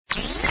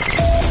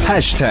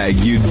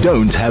You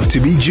don't have to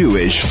be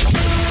Jewish.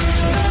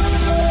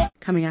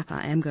 Coming up,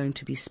 I am going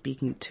to be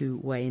speaking to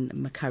Wayne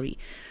McCurrie.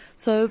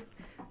 So,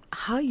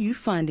 how are you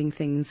finding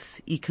things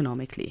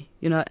economically?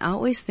 You know, I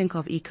always think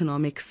of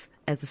economics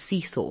as a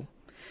seesaw.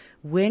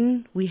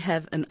 When we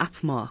have an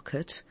up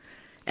market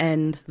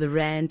and the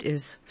rand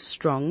is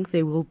strong,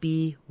 there will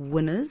be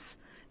winners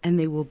and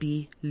there will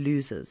be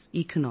losers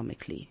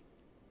economically,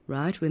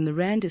 right? When the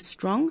rand is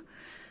strong,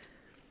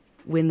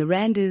 when the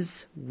rand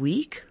is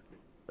weak,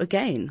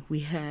 again,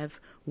 we have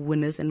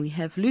winners and we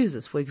have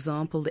losers. For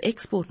example, the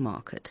export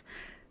market,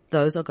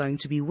 those are going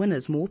to be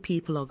winners. More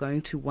people are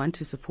going to want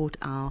to support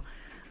our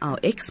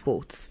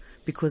exports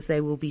because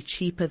they will be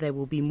cheaper, they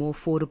will be more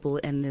affordable,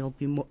 and there will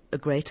be a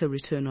greater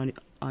return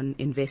on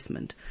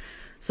investment.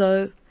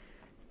 So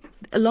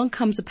along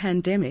comes a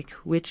pandemic,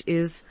 which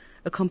is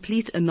a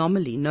complete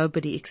anomaly.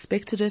 Nobody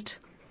expected it.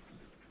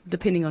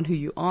 Depending on who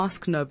you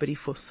ask, nobody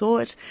foresaw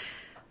it.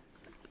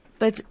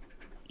 But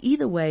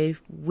either way,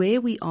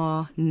 where we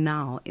are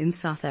now in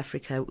South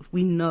Africa,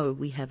 we know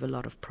we have a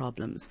lot of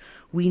problems.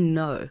 We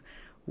know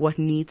what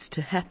needs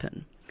to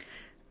happen.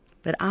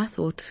 But I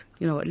thought,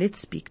 you know what,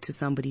 let's speak to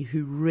somebody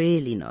who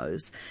really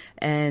knows.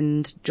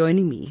 And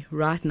joining me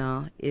right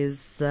now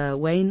is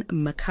Wayne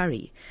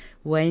McCurrie.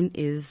 Wayne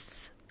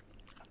is,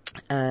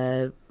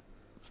 Wayne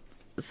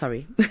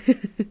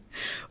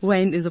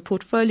is a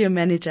portfolio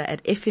manager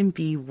at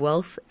FNB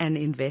Wealth and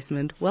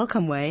Investment.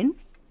 Welcome, Wayne.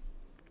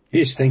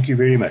 Yes, thank you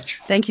very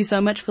much. Thank you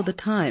so much for the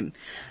time.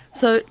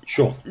 So,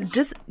 sure.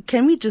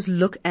 Can we just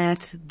look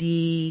at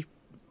the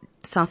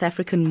South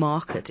African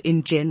market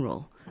in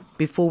general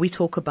before we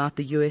talk about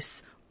the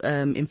US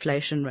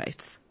inflation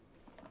rates?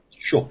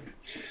 Sure.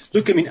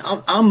 Look, I mean,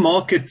 our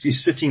market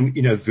is sitting,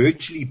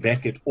 virtually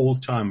back at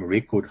all-time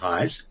record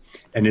highs,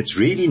 and it's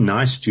really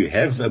nice to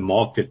have a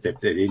market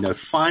that,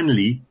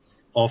 finally,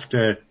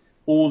 after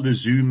all the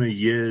Zuma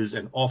years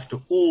and after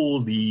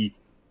all the,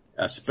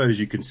 I suppose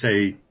you can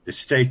say, the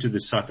state of the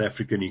South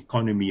African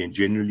economy and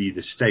generally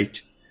the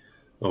state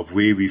of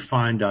where we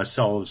find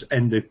ourselves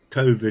and the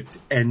COVID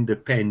and the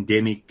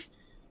pandemic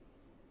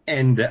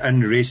and the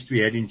unrest we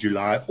had in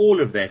July,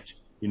 all of that,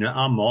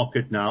 our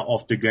market now,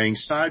 after going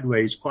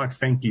sideways, quite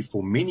frankly,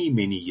 for many,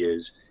 many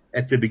years,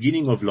 at the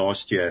beginning of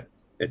last year,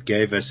 it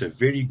gave us a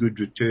very good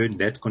return.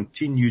 That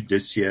continued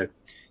this year,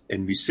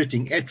 and we're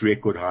sitting at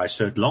record highs.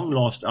 So at long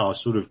last, our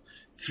sort of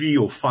 3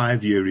 or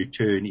 5 year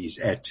return is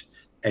at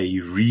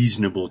a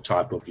reasonable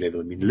type of level.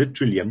 I mean,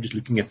 literally, I'm just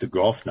looking at the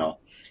graph now.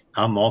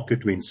 Our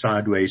market went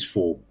sideways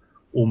for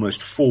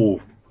almost four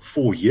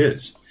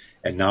years,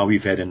 and now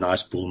we've had a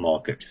nice bull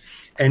market.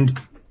 And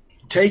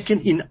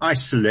taken in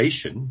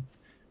isolation,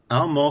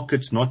 our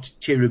market's not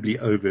terribly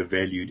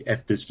overvalued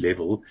at this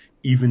level,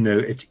 even though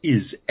it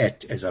is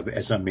at,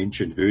 as I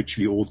mentioned,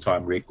 virtually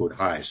all-time record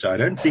highs. So I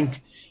don't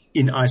think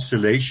in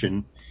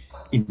isolation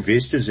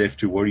investors have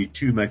to worry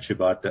too much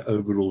about the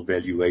overall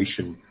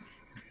valuation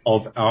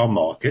of our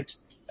market.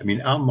 I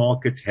mean, our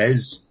market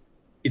has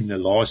in the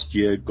last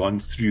year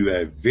gone through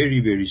a very,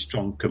 very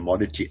strong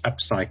commodity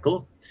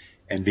upcycle.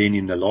 And then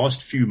in the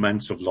last few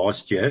months of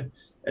last year,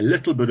 a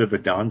little bit of a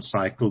down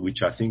cycle,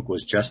 which I think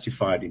was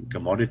justified in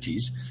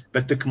commodities.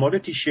 But the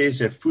commodity shares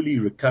have fully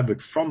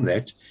recovered from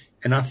that.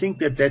 And I think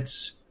that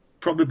that's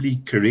probably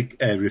correct,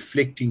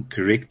 reflecting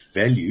correct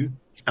value.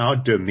 Our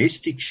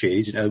domestic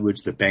shares, in other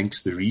words, the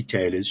banks, the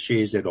retailers,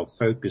 shares that are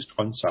focused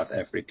on South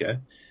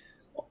Africa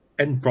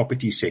and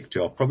property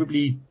sector, are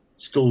probably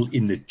still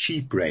in the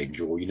cheap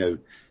range, or,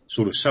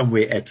 sort of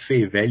somewhere at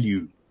fair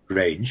value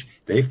range.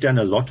 They've done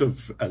a lot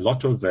of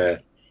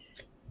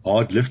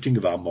hard lifting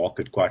of our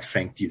market, quite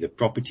frankly. The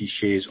property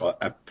shares are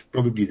up,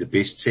 probably the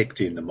best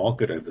sector in the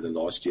market over the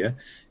last year,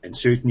 and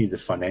certainly the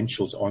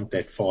financials aren't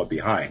that far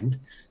behind.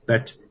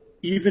 But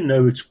even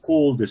though it's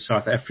called the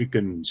South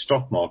African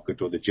stock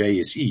market, or the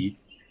JSE,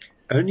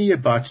 only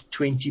about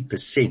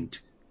 20%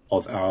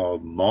 of our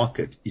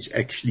market is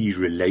actually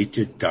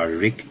related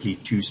directly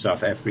to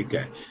South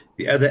Africa.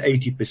 The other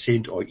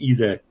 80% are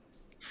either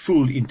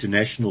full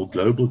international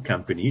global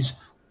companies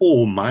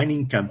or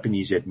mining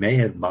companies that may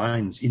have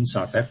mines in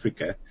South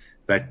Africa,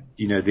 but,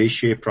 their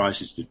share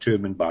price is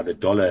determined by the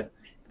dollar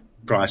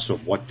price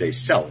of what they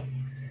sell.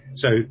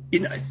 So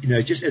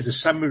just as a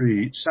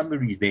summary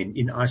then,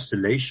 in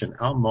isolation,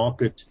 our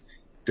market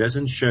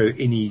doesn't show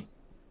any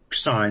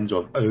signs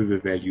of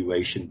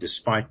overvaluation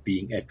despite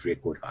being at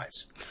record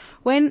highs.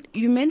 When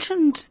you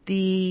mentioned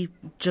the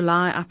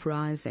July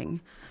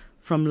uprising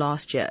from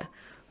last year,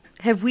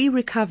 have we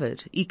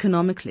recovered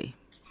economically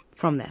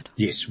from that?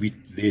 Yes,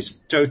 there's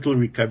total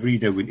recovery.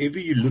 Whenever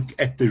you look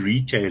at the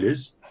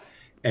retailers,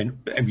 and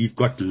we've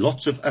got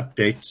lots of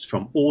updates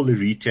from all the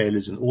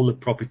retailers and all the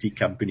property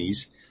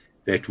companies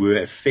that were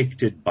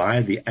affected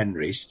by the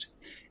unrest.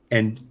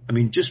 And I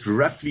mean, just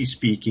roughly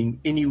speaking,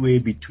 anywhere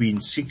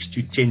between 6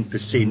 to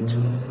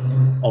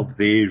 10% of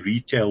their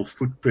retail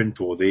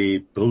footprint or their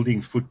building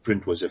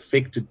footprint was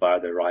affected by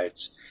the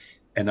riots.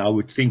 And I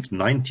would think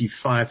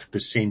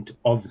 95%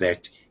 of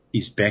that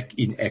is back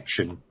in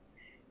action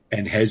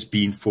and has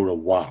been for a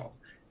while.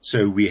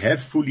 So we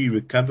have fully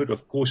recovered.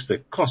 Of course, the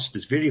cost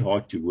is very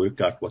hard to work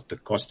out what the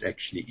cost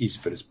actually is,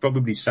 but it's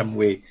probably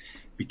somewhere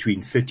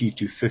between 30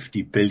 to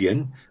 50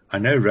 billion. I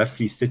know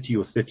roughly 30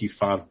 or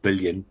 35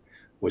 billion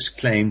was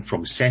claimed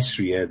from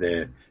Sasria,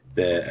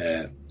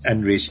 the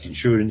unrest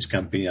insurance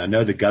company. I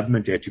know the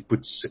government had to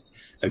put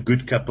a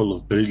good couple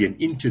of billion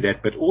into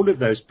that, but all of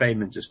those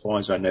payments, as far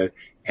as I know,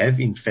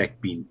 have in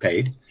fact been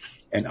paid.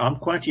 And I'm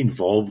quite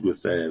involved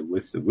with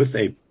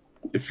a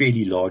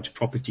fairly large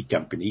property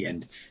company,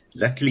 and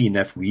luckily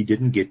enough, we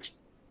didn't get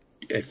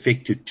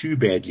affected too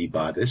badly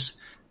by this,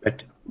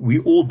 but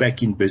we're all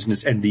back in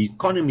business, and the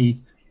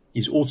economy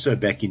is also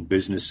back in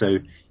business. So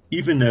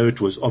even though it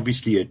was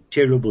obviously a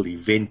terrible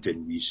event,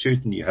 and we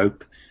certainly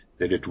hope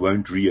that it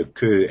won't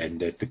reoccur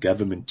and that the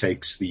government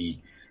takes the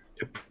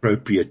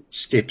appropriate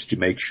steps to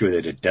make sure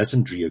that it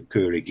doesn't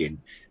reoccur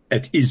again,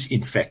 it is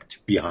in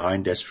fact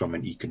behind us from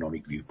an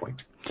economic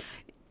viewpoint.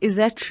 Is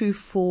that true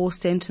for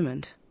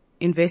sentiment,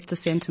 investor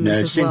sentiment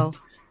as well?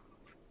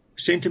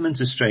 Sentiment's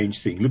a strange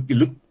thing.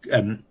 Look,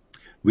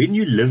 when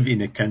you live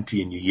in a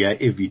country and you hear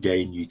every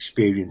day and you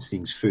experience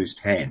things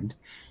firsthand,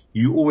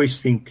 you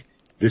always think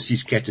this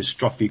is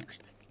catastrophic.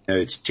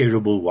 It's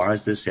terrible. Why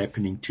is this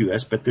happening to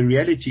us? But the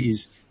reality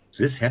is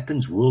this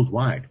happens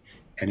worldwide,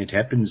 and it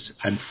happens,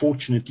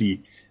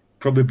 unfortunately,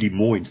 probably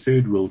more in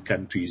third world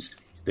countries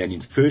than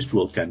in first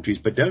world countries.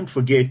 But don't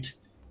forget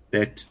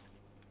that,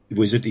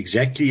 was it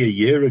exactly a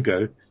year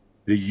ago,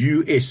 the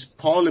US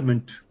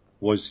Parliament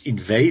was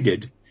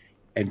invaded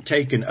and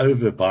taken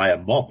over by a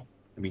mob.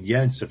 I mean,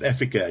 here in South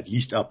Africa, at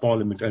least our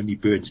parliament only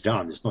burns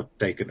down. It's not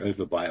taken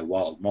over by a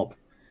wild mob.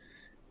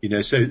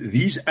 So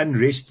these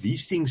unrest,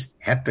 these things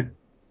happen,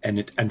 and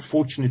it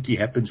unfortunately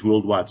happens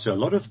worldwide. So a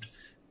lot of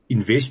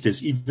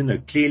investors, even though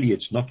clearly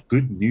it's not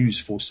good news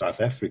for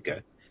South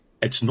Africa,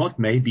 it's not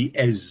maybe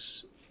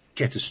as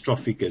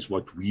catastrophic as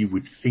what we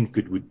would think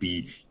it would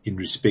be in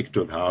respect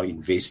of how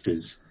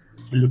investors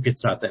look at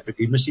South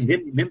Africa. You must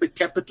remember,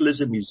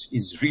 capitalism is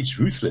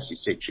ruthless,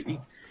 essentially.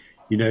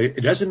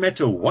 It doesn't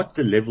matter what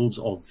the levels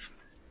of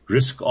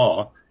risk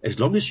are, as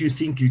long as you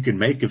think you can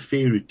make a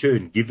fair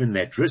return given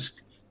that risk,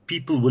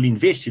 people will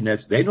invest.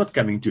 They're not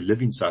coming to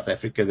live in South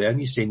Africa. They're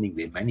only sending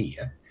their money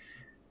here.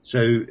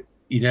 So,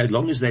 as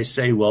long as they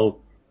say, well,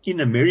 in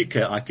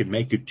America, I can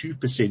make a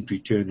 2%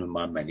 return on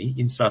my money.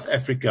 In South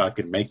Africa, I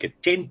can make a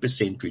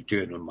 10%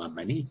 return on my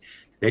money.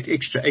 That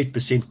extra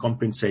 8%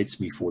 compensates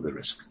me for the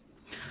risk.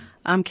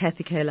 I'm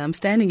Kathy Kayla. I'm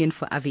standing in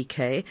for Avi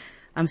K.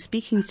 I'm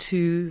speaking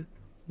to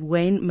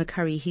Wayne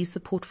McCurrie. He's the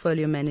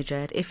portfolio manager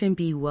at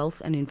FNB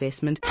Wealth and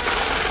Investment.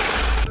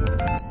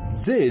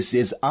 This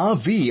is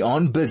RV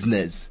on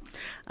Business.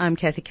 I'm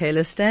Kathy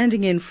Kayla,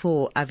 standing in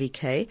for Avi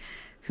K,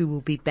 who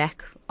will be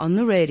back on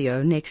the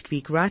radio next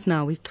week. Right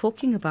now, we're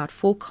talking about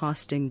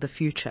forecasting the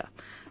future,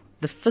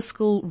 the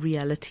fiscal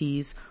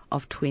realities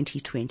of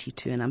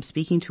 2022. And I'm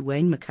speaking to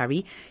Wayne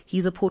McCurrie.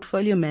 He's a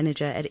portfolio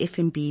manager at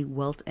FNB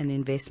Wealth and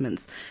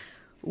Investments.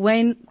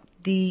 Wayne,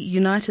 the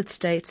United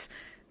States,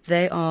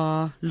 they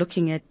are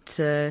looking at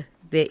their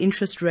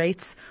interest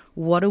rates.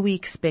 What are we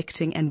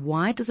expecting, and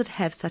why does it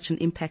have such an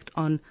impact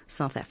on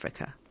South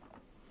Africa?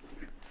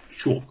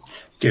 Sure.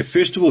 Okay,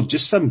 first of all,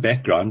 just some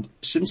background.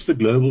 Since the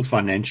global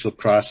financial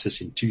crisis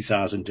in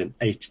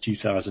 2008,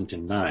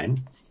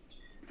 2009,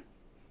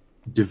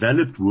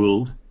 developed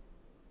world,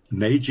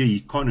 major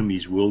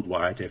economies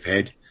worldwide have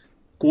had,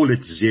 call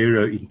it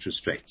zero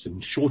interest rates.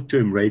 And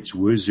short-term rates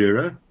were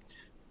zero.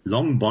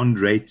 Long bond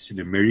rates in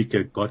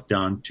America got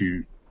down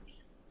to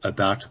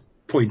about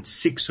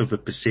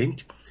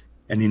 0.6%.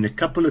 And in a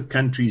couple of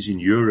countries in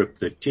Europe,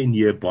 the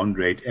 10-year bond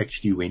rate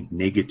actually went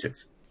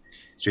negative.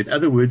 So in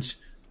other words,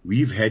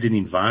 we've had an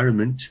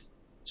environment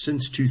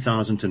since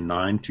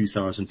 2009,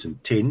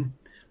 2010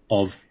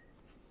 of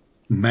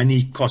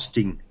money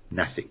costing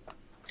nothing.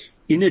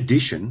 In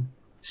addition,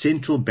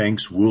 central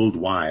banks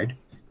worldwide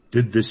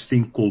did this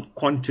thing called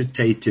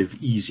quantitative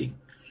easing.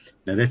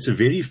 Now that's a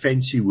very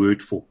fancy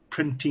word for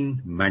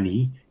printing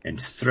money and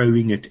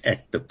throwing it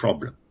at the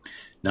problem.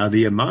 Now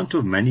the amount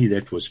of money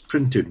that was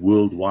printed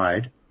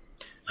worldwide,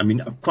 I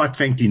mean, quite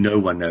frankly, no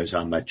one knows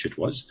how much it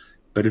was,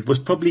 but it was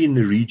probably in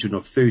the region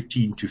of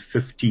 13 to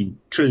 15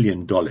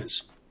 trillion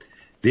dollars.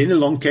 Then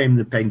along came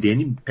the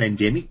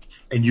pandemic,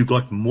 and you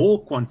got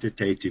more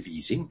quantitative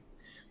easing,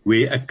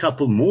 where a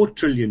couple more $1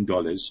 trillion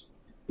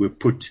were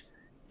put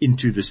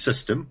into the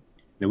system.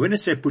 Now when I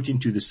say put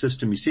into the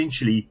system,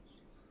 essentially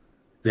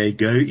they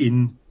go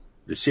in,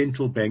 the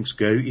central banks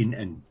go in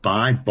and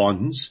buy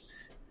bonds,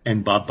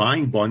 and by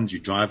buying bonds you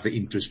drive the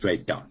interest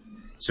rate down.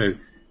 So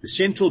the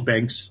central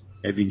banks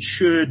have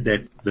ensured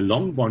that the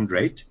long bond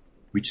rate,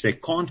 which they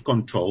can't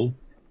control,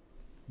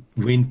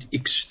 went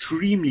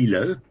extremely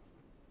low,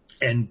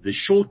 and the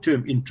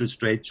short-term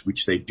interest rates,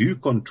 which they do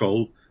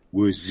control,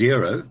 were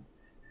zero,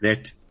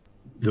 that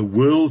the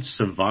world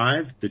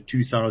survived the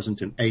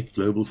 2008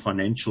 global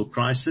financial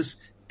crisis,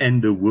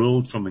 and the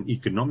world from an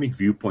economic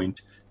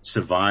viewpoint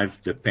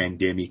survived the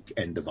pandemic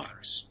and the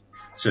virus.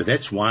 So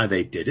that's why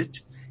they did it.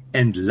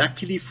 And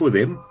luckily for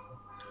them,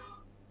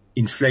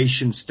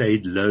 inflation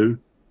stayed low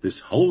this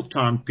whole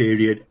time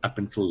period up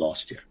until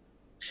last year.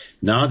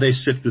 Now they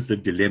sit with the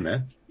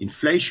dilemma.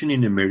 Inflation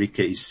in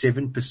America is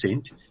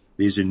 7%.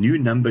 There's a new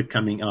number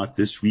coming out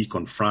this week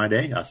on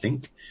Friday, I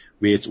think,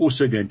 where it's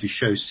also going to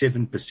show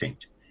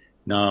 7%.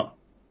 Now,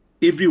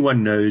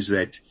 everyone knows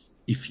that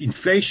if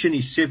inflation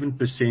is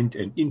 7%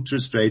 and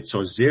interest rates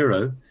are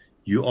 0,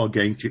 you are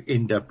going to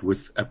end up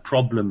with a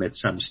problem at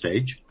some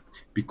stage,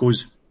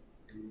 because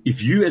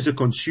if you as a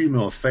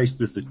consumer are faced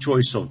with the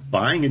choice of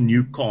buying a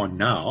new car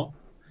now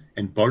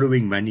and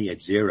borrowing money at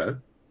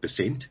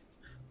 0%,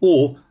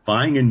 or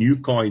buying a new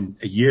car in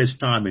a year's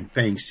time and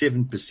paying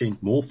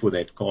 7% more for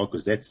that car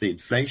because that's the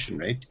inflation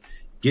rate,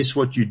 guess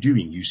what you're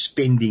doing? You're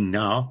spending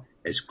now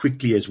as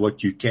quickly as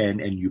what you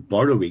can, and you're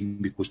borrowing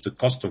because the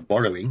cost of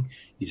borrowing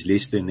is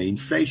less than the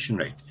inflation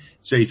rate.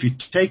 So if you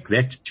take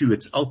that to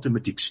its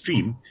ultimate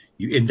extreme,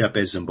 you end up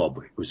as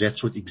Zimbabwe, because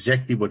that's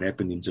exactly what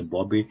happened in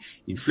Zimbabwe.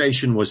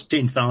 Inflation was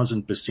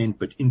 10,000%,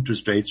 but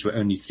interest rates were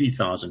only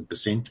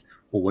 3,000%,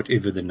 or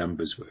whatever the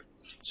numbers were.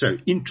 So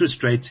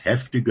interest rates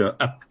have to go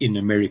up in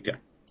America.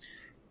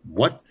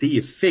 What the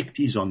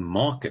effect is on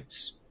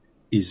markets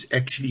is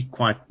actually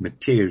quite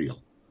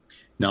material.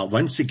 Now,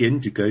 once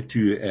again, to go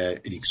to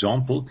an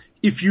example,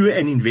 if you're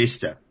an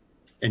investor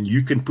and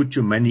you can put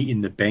your money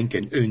in the bank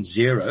and earn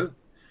 0,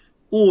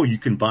 or you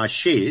can buy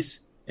shares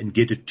and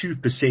get a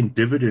 2%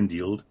 dividend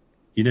yield,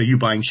 you're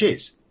buying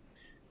shares.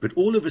 But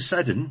all of a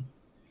sudden,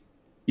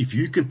 if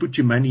you can put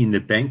your money in the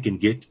bank and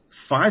get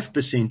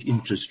 5%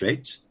 interest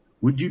rates,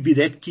 would you be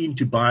that keen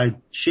to buy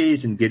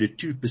shares and get a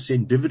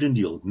 2% dividend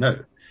yield?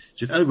 No.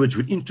 So in other words,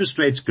 when interest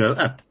rates go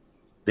up,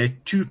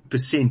 that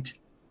 2%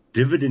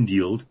 dividend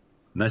yield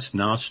must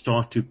now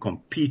start to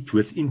compete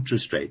with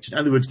interest rates. In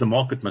other words, the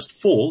market must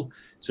fall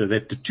so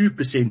that the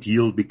 2%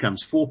 yield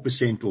becomes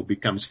 4% or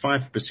becomes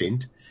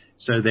 5%,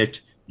 so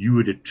that you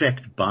would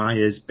attract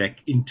buyers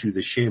back into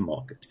the share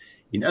market.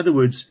 In other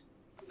words,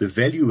 the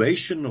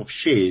valuation of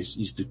shares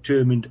is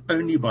determined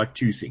only by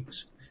two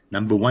things.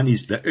 Number one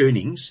is the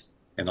earnings,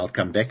 and I'll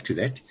come back to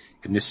that.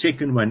 And the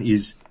second one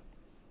is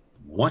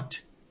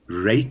what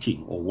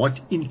rating or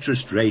what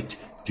interest rate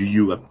do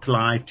you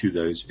apply to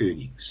those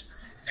earnings?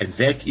 And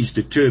that is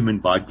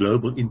determined by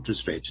global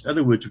interest rates. In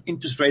other words, if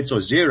interest rates are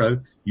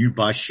 0, you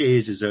buy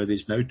shares as though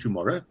there's no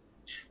tomorrow.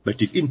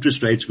 But if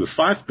interest rates were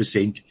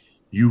 5%,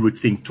 you would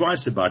think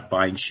twice about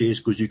buying shares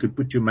because you could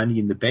put your money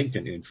in the bank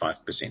and earn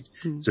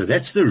 5%. So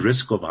that's the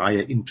risk of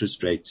higher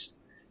interest rates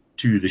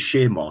to the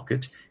share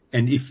market.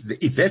 And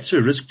if that's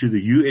a risk to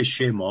the US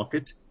share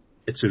market,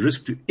 it's a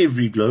risk to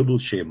every global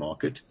share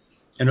market.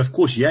 And of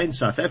course, here in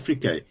South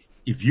Africa,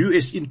 if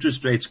US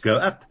interest rates go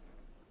up,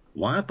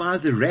 why buy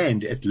the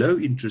rand at low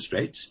interest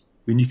rates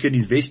when you can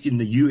invest in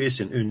the US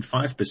and earn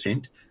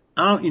 5%?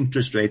 Our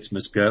interest rates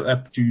must go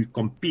up to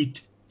compete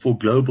for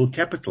global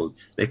capital.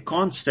 They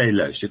can't stay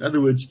low. So in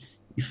other words,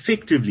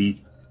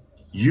 effectively,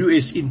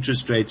 US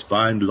interest rates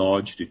by and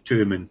large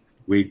determine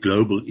where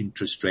global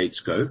interest rates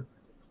go,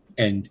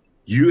 and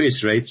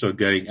US rates are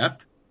going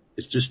up.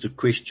 It's just a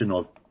question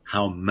of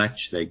how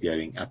much they're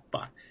going up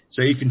by.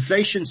 So if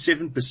inflation's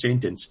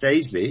 7% and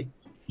stays there,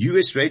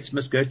 US rates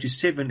must go to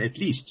 7 at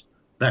least.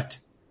 But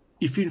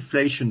if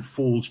inflation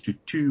falls to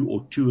 2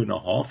 or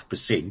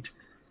 2.5%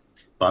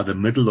 by the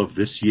middle of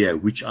this year,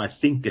 which I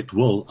think it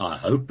will, I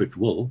hope it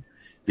will,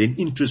 then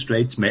interest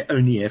rates may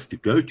only have to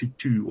go to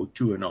 2 or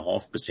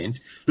 2.5%.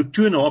 Look,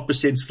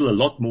 2.5% is still a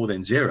lot more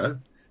than 0,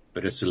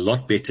 but it's a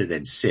lot better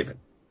than 7.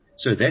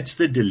 So that's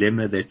the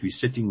dilemma that we're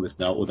sitting with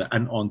now, or the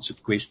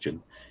unanswered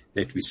question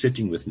that we're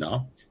sitting with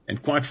now.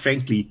 And quite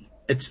frankly,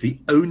 it's the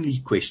only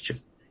question.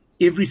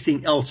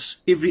 Everything else,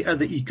 every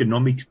other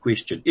economic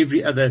question,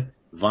 every other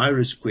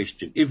virus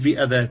question, every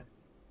other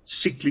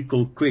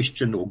cyclical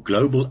question or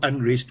global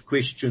unrest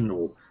question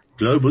or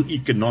global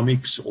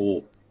economics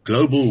or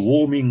global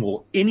warming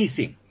or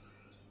anything,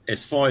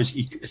 as far as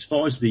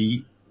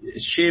the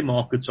share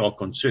markets are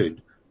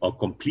concerned, are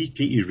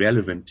completely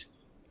irrelevant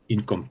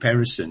in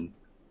comparison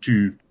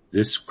to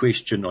this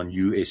question on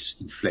US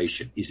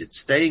inflation. Is it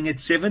staying at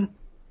 7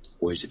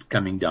 or is it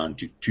coming down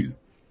to 2?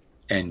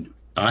 And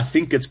I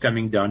think it's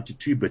coming down to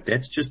 2, but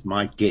that's just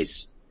my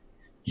guess.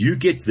 You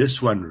get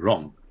this one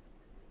wrong,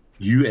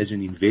 you as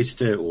an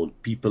investor or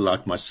people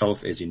like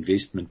myself as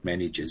investment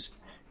managers,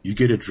 you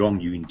get it wrong,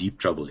 you're in deep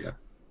trouble here.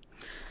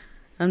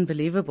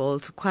 Unbelievable.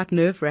 It's quite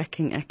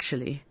nerve-wracking,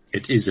 actually.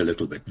 It is a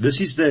little bit. This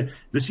is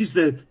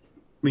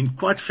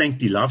quite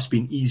frankly, life's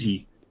been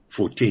easy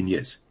for 10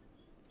 years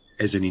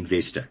as an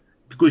investor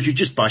because you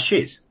just buy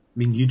shares.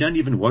 You don't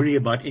even worry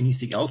about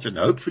anything else. And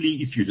hopefully,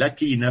 if you're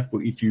lucky enough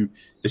or if you're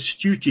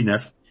astute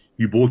enough,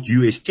 you bought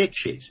US tech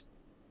shares.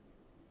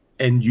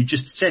 And you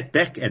just sat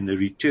back and the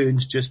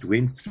returns just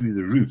went through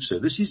the roof. So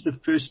this is the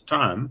first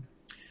time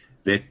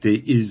that there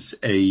is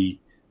a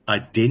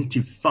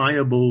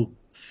identifiable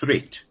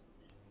threat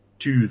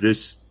to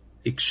this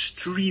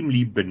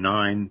extremely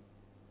benign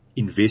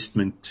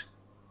investment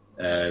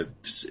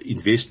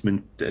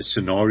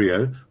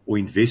scenario or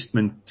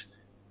investment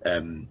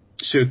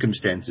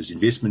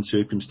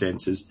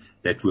circumstances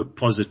that were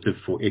positive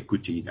for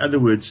equity. In other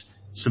words,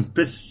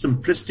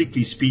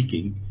 simplistically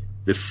speaking,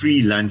 the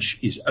free lunch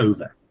is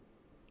over.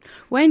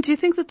 Wayne, do you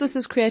think that this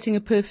is creating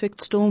a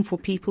perfect storm for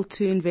people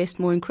to invest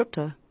more in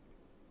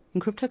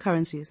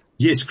cryptocurrencies?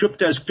 Yes,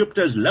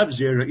 cryptos love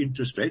zero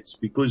interest rates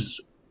because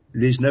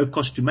there's no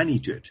cost to money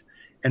to it.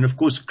 And of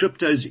course,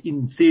 cryptos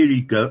in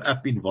theory go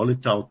up in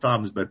volatile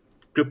times, but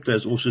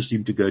cryptos also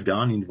seem to go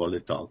down in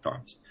volatile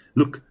times.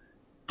 Look,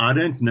 I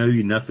don't know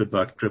enough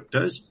about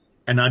cryptos,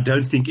 and I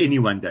don't think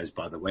anyone does,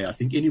 by the way. I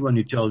think anyone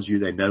who tells you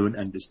they know and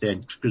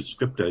understand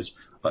cryptos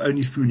are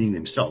only fooling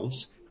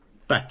themselves.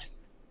 But,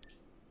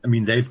 I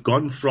mean, they've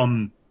gone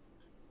from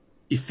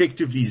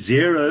effectively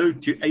 0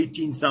 to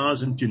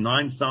 18,000 to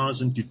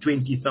 9,000 to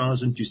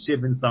 20,000 to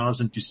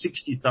 7,000 to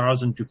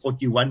 60,000 to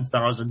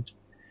 41,000.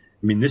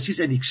 I mean, this is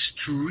an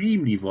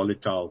extremely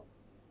volatile,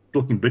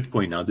 talking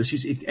Bitcoin now, this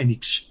is an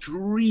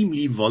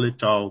extremely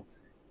volatile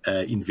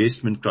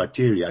investment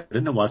criteria. I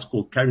don't know why it's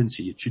called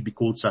currency. It should be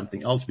called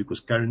something else because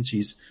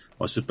currencies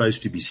are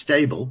supposed to be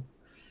stable.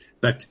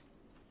 But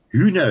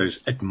who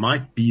knows? It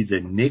might be the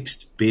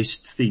next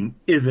best thing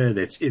ever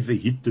that's ever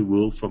hit the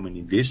world from an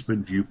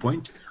investment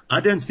viewpoint.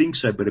 I don't think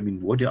so, but I mean,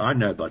 what do I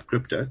know about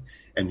crypto?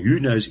 And who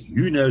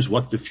knows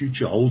what the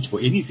future holds for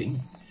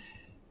anything?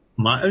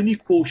 My only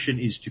caution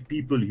is to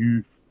people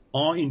who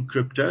are in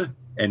crypto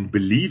and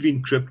believe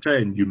in crypto,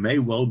 and you may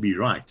well be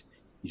right,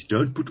 is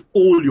don't put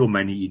all your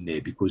money in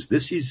there because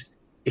this is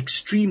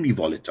extremely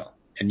volatile.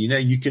 And you know,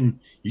 you can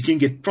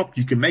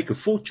make a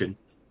fortune,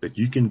 but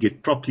you can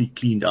get properly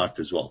cleaned out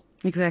as well.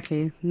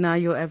 Exactly. Now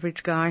your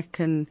average guy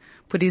can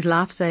put his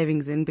life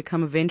savings in,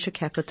 become a venture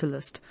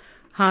capitalist.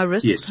 High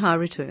risk, yes. High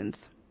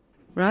returns.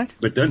 Right?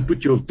 But don't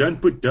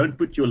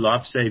put your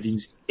life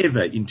savings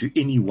ever into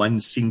any one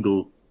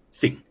single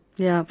thing.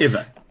 Yeah.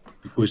 Ever.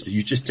 Because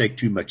you just take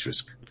too much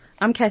risk.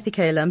 I'm Kathy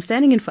Kayla. I'm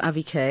standing in for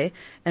Avi K,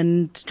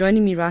 and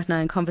joining me right now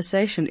in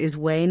conversation is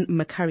Wayne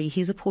McCurrie.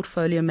 He's a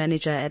portfolio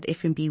manager at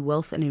FNB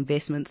Wealth and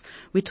Investments.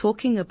 We're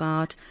talking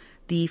about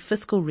the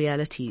fiscal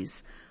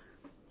realities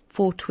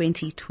for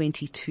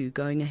 2022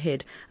 going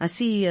ahead. I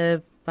see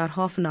about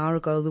half an hour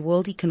ago, the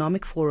World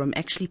Economic Forum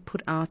actually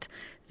put out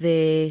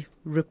their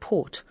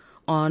report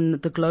on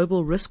the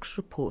Global Risks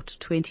Report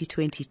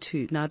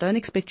 2022. Now, I don't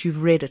expect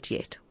you've read it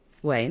yet,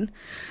 Wayne,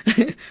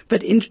 but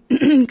but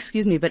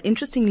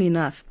interestingly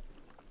enough,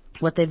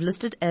 what they've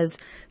listed as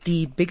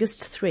the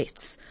biggest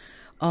threats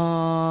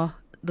are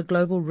the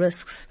global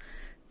risks.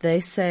 They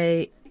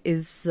say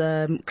is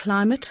the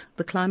climate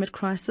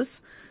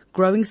crisis,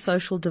 growing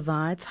social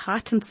divides,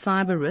 heightened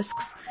cyber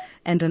risks,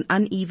 and an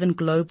uneven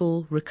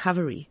global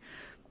recovery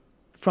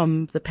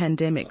from the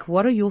pandemic.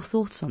 What are your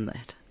thoughts on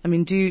that? I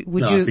mean,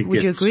 would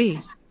you agree?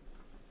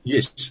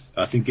 Yes,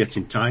 I think that's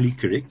entirely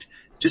correct.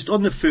 Just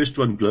on the first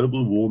one,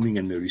 global warming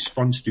and the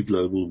response to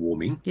global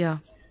warming. Yeah.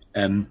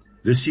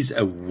 This is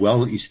a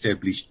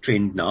well-established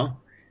trend now.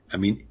 I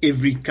mean,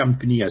 every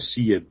company, I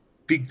see a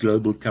big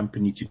global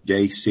company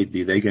today said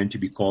they're going to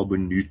be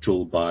carbon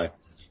neutral by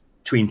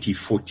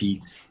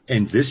 2040.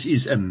 And this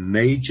is a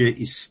major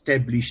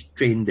established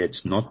trend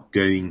that's not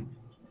going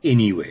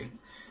anywhere.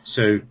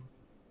 So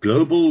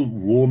global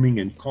warming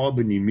and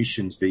carbon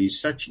emissions, there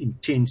is such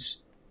intense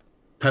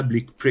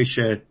public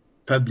pressure,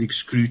 public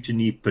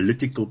scrutiny,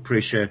 political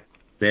pressure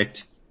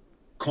that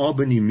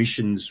carbon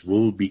emissions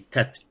will be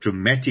cut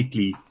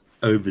dramatically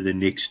over the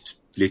next,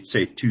 let's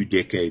say, 2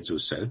 decades or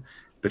so.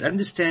 But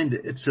understand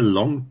it's a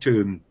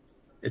long-term,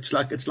 it's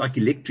like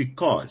electric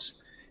cars.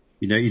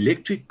 You know,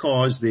 electric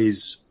cars,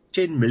 there's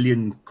 10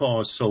 million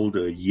cars sold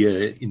a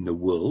year in the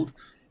world.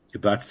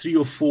 About 3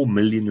 or 4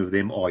 million of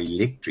them are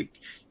electric.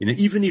 You know,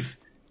 even if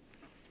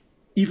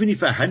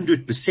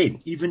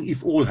 100%, even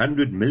if all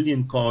 100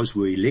 million cars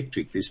were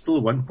electric, there's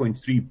still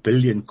 1.3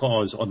 billion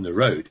cars on the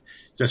road.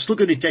 So it's still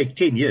going to take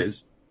 10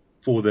 years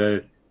for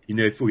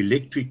for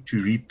electric to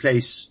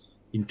replace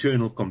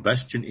internal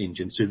combustion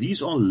engines. So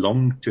these are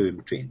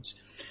long-term trends.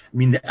 I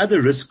mean, the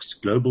other risks,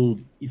 global,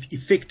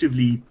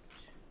 effectively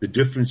the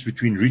difference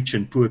between rich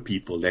and poor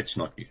people, that's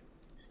not new.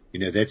 You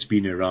know, that's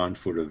been around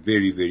for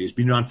it's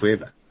been around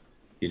forever.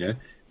 You know,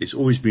 there's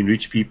always been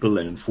rich people,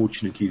 and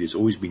unfortunately there's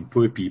always been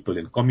poor people,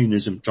 and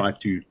communism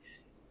tried to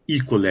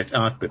equal that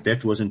out, but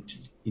that wasn't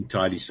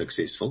entirely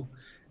successful.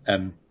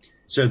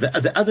 So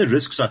the other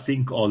risks, I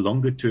think, are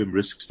longer term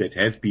risks that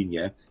have been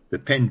here. The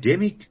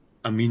pandemic,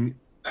 I mean,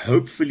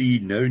 hopefully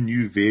no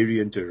new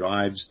variant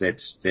arrives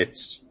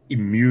that's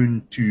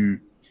immune to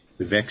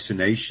the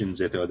vaccinations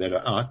that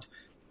are out.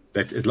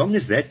 But as long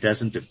as that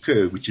doesn't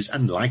occur, which is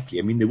unlikely,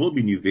 I mean, there will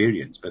be new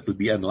variants, but it'll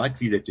be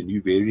unlikely that a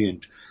new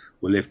variant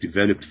will have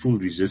developed full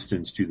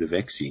resistance to the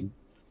vaccine,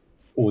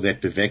 or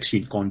that the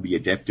vaccine can't be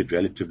adapted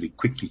relatively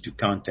quickly to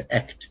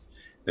counteract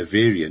a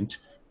variant.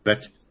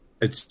 But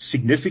a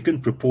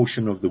significant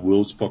proportion of the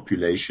world's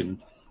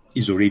population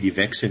is already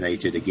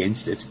vaccinated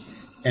against it.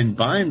 And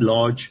by and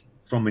large,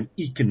 from an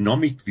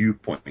economic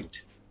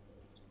viewpoint,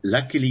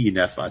 luckily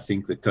enough, I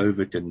think the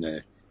COVID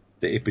and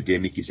the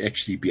epidemic is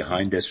actually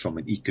behind us from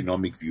an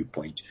economic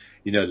viewpoint.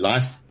 You know,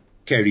 life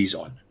carries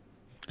on.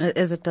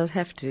 As it does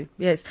have to,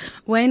 yes.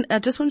 Wayne, I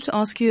just wanted to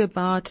ask you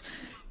about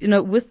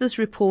with this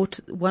report,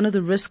 one of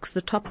the risks,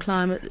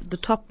 one of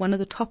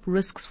the top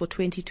risks for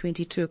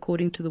 2022,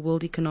 according to the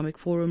World Economic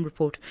Forum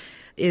report,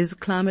 is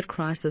climate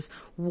crisis.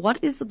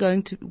 What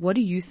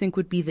do you think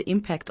would be the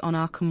impact on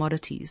our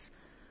commodities?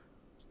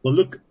 Well,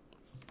 look,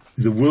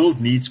 the world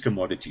needs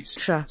commodities.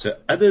 Sure. So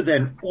other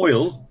than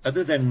oil,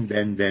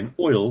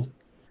 the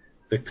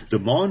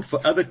demand for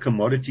other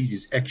commodities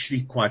is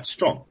actually quite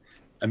strong.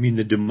 I mean,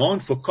 the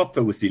demand for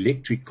copper with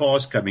electric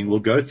cars coming will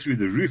go through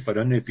the roof. I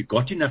don't know if you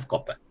got enough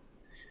copper.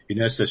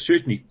 So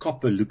certainly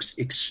copper looks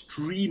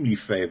extremely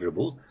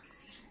favorable.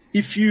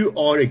 If you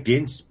are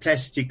against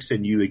plastics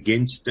and you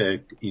against,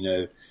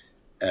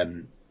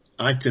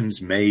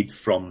 items made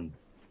from,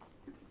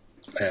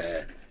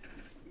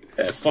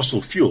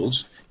 fossil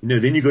fuels,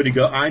 then you've got to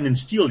go iron and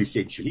steel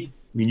essentially.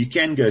 I mean, you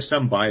can go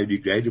some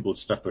biodegradable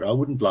stuff, but I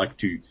wouldn't like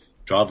to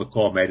drive a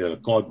car made out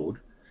of cardboard.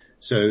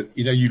 So,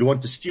 you'd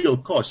want the steel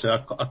car. So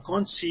I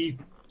can't see,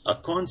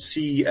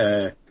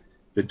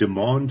 the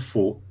demand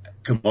for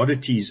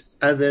commodities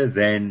other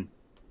than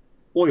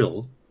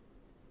oil,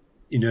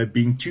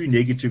 being too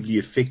negatively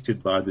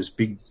affected by this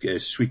big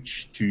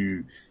switch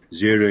to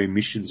zero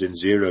emissions and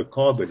zero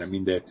carbon. I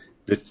mean,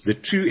 the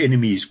true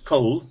enemy is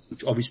coal,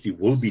 which obviously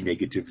will be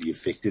negatively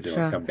affected,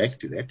 and I'll come back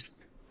to that,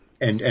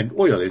 and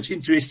oil. And it's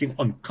interesting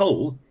on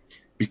coal,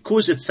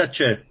 because it's such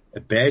a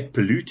bad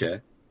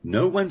polluter,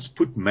 no one's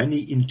put money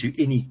into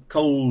any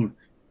coal,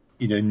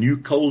 new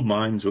coal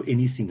mines or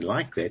anything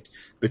like that.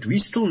 But we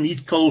still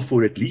need coal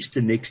for at least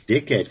the next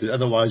decade, because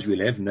otherwise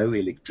we'll have no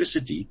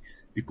electricity,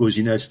 because,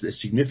 a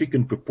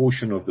significant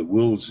proportion of the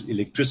world's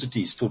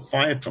electricity is still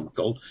fired from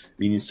coal. I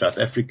mean, in South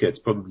Africa, it's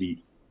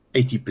probably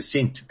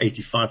 80%,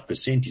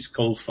 85% is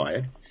coal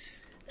fired.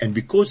 And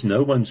because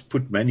no one's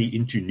put money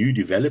into new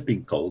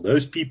developing coal,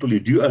 those people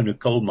who do own a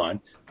coal mine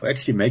are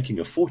actually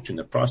making a fortune.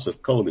 The price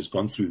of coal has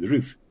gone through the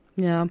roof.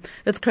 Yeah,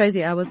 it's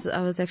crazy. I was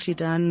actually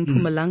down in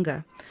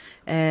Mpumalanga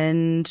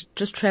and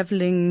just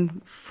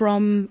traveling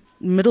from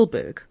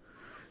Middelburg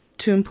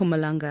to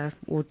Mpumalanga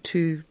or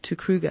to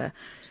Kruger.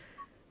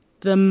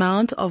 The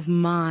amount of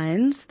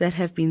mines that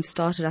have been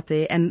started up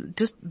there, and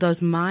just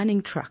those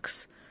mining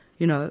trucks,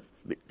 it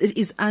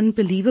is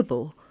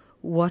unbelievable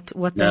what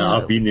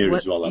I've been there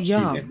as well. I've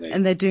seen them.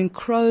 And they're doing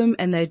chrome,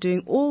 and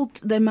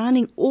they're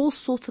mining all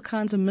sorts of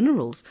kinds of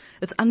minerals.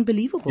 It's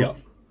unbelievable. Yeah.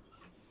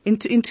 In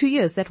 2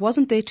 years. That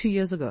wasn't there 2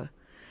 years ago.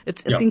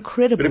 It's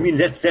incredible. But I mean,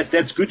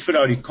 that's good for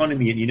our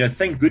economy. And,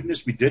 thank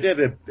goodness we did have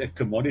a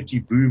commodity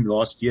boom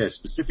last year,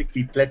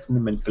 specifically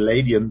platinum and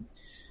palladium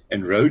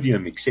and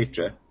rhodium,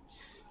 etc.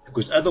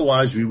 Because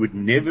otherwise we would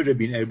never have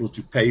been able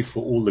to pay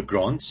for all the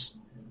grants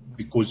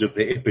because of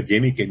the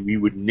epidemic, and we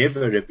would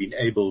never have been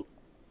able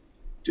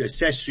to,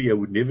 Sasria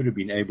would never have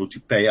been able to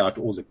pay out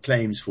all the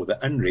claims for the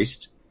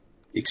unrest,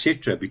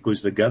 etc.,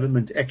 because the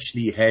government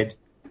actually had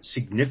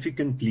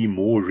significantly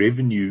more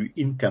revenue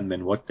income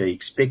than what they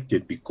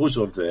expected because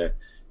of the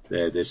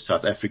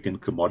South African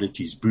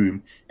commodities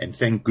boom. And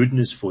thank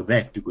goodness for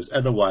that, because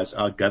otherwise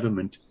our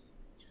government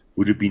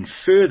would have been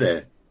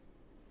further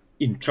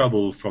in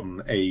trouble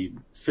from a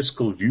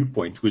fiscal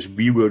viewpoint, because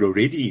we were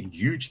already in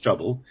huge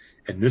trouble,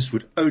 and this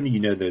would only,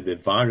 the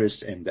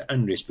virus and the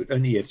unrest would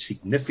only have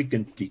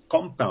significantly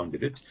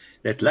compounded it.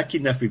 That lucky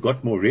enough we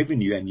got more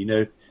revenue,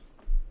 and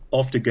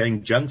after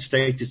going junk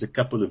status a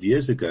couple of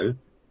years ago,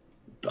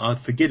 I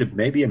forget it,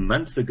 maybe a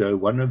month ago,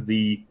 one of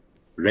the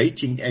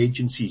rating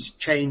agencies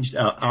changed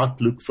our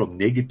outlook from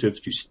negative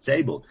to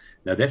stable.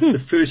 Now that's the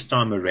first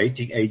time a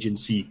rating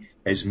agency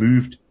has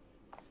moved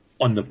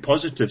on the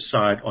positive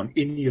side on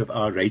any of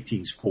our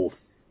ratings for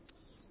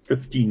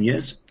 15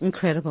 years.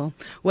 Incredible.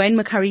 Wayne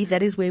McCurrie,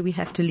 that is where we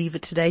have to leave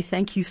it today.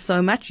 Thank you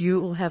so much. You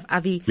will have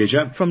Avi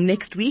from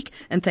next week,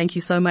 and thank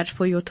you so much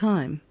for your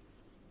time.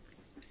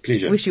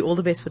 Pleasure. Wish you all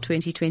the best for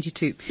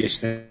 2022.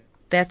 Yes.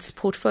 That's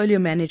Portfolio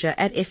Manager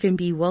at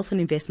FNB Wealth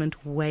and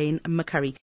Investment, Wayne McCurrie.